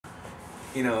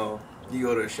you know, you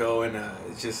go to a show and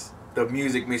it's just the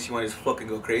music makes you want to just fucking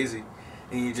go crazy,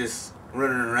 and you just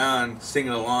running around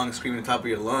singing along, screaming at the top of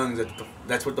your lungs.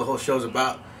 That's what the whole show's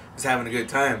about. Just having a good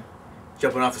time,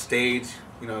 jumping off the stage,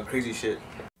 you know, crazy shit.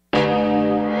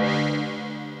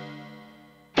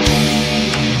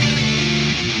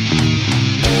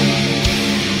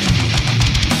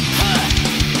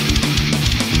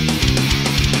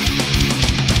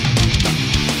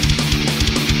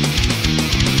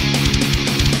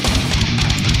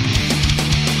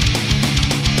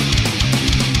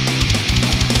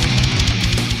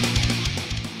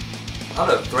 I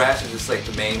don't know, thrash is just like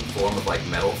the main form of like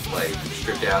metal, like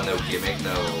stripped down, no gimmick,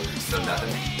 no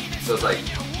nothing. So it's like,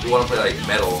 we want to play like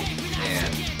metal, and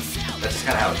that's just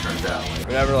kind of how it turns out. Like,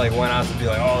 we never like went out to be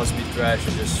like, oh, let's be thrash.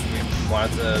 We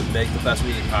wanted to make the best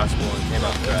music possible and came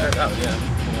out thrash. Yeah.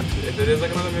 If it is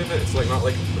like another movement, it's like not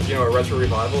like, you know, a retro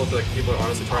revival. If like people are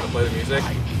honestly trying to play the music,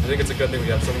 I think it's a good thing we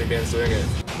have so many bands doing it.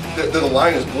 The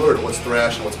line is blurred. What's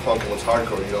thrash and what's punk and what's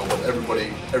hardcore? You know, but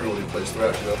everybody plays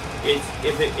thrash. You know,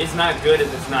 it's not good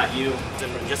if it's not you.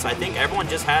 I think everyone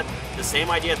just had the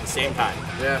same idea at the same time.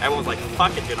 Yeah. Everyone's like,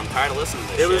 fuck it, dude. I'm tired of listening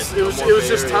to this shit. It was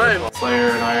just time.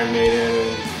 Slayer and Iron Maiden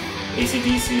and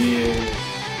AC/DC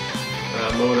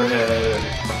and Motorhead, and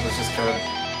it's just kind of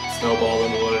snowballed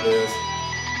into what it is.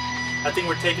 I think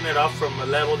we're taking it off from a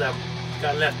level that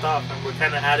got left off, and we're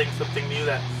kind of adding something new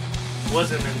that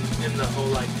wasn't in the whole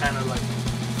like kind of like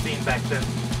scene back then.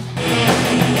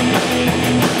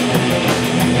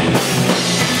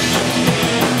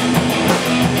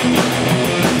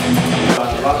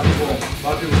 A lot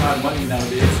of people have money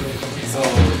nowadays, so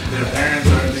their parents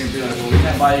or anything be like, well, we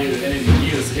can't buy you anything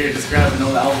new, so here, just grab an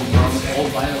old album or an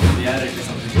old vinyl from the attic or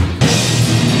something.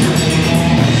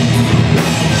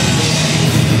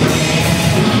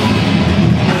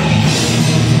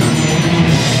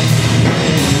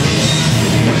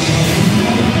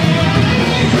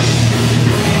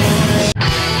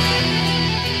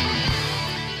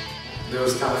 There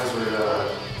was times where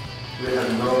we had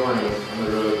no money on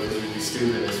the road because we'd be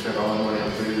stupid and spend all our money on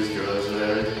booze, drugs,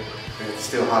 whatever. We'd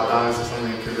steal hot dogs or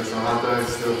something, cook us some hot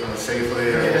dogs, steal from a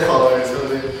Safeway or a car or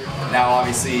something. Now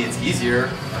obviously it's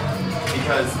easier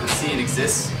because the scene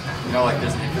exists, you know, like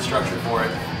there's an infrastructure for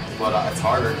it, but it's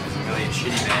harder because there's a million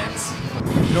shitty bands.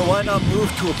 You know, why not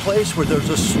move to a place where there's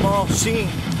a small scene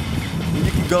and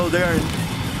you can go there and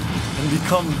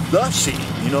become the scene,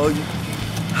 you know? You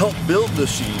help build the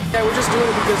scene. Yeah, we're just doing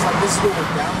it because like this is what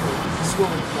we're down with. This is what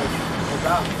we're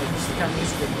about. Like, this is the kind of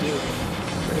music that we do,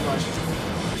 pretty much.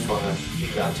 Just want to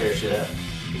get down, tear shit up.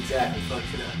 Exactly, fuck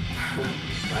shit up.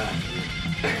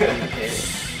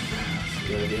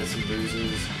 You know, get some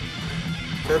bruises.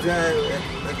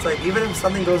 It's like, even if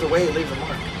something goes away, it leaves a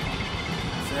mark.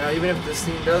 So, you know, even if the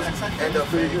scene does end up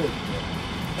pretty good,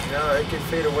 you know, it can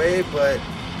fade away, but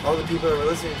all the people that were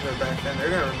listening to it back then, they're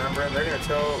gonna remember and they're gonna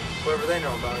tell whoever they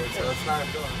know about it. So it's not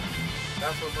gone.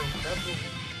 That's what we're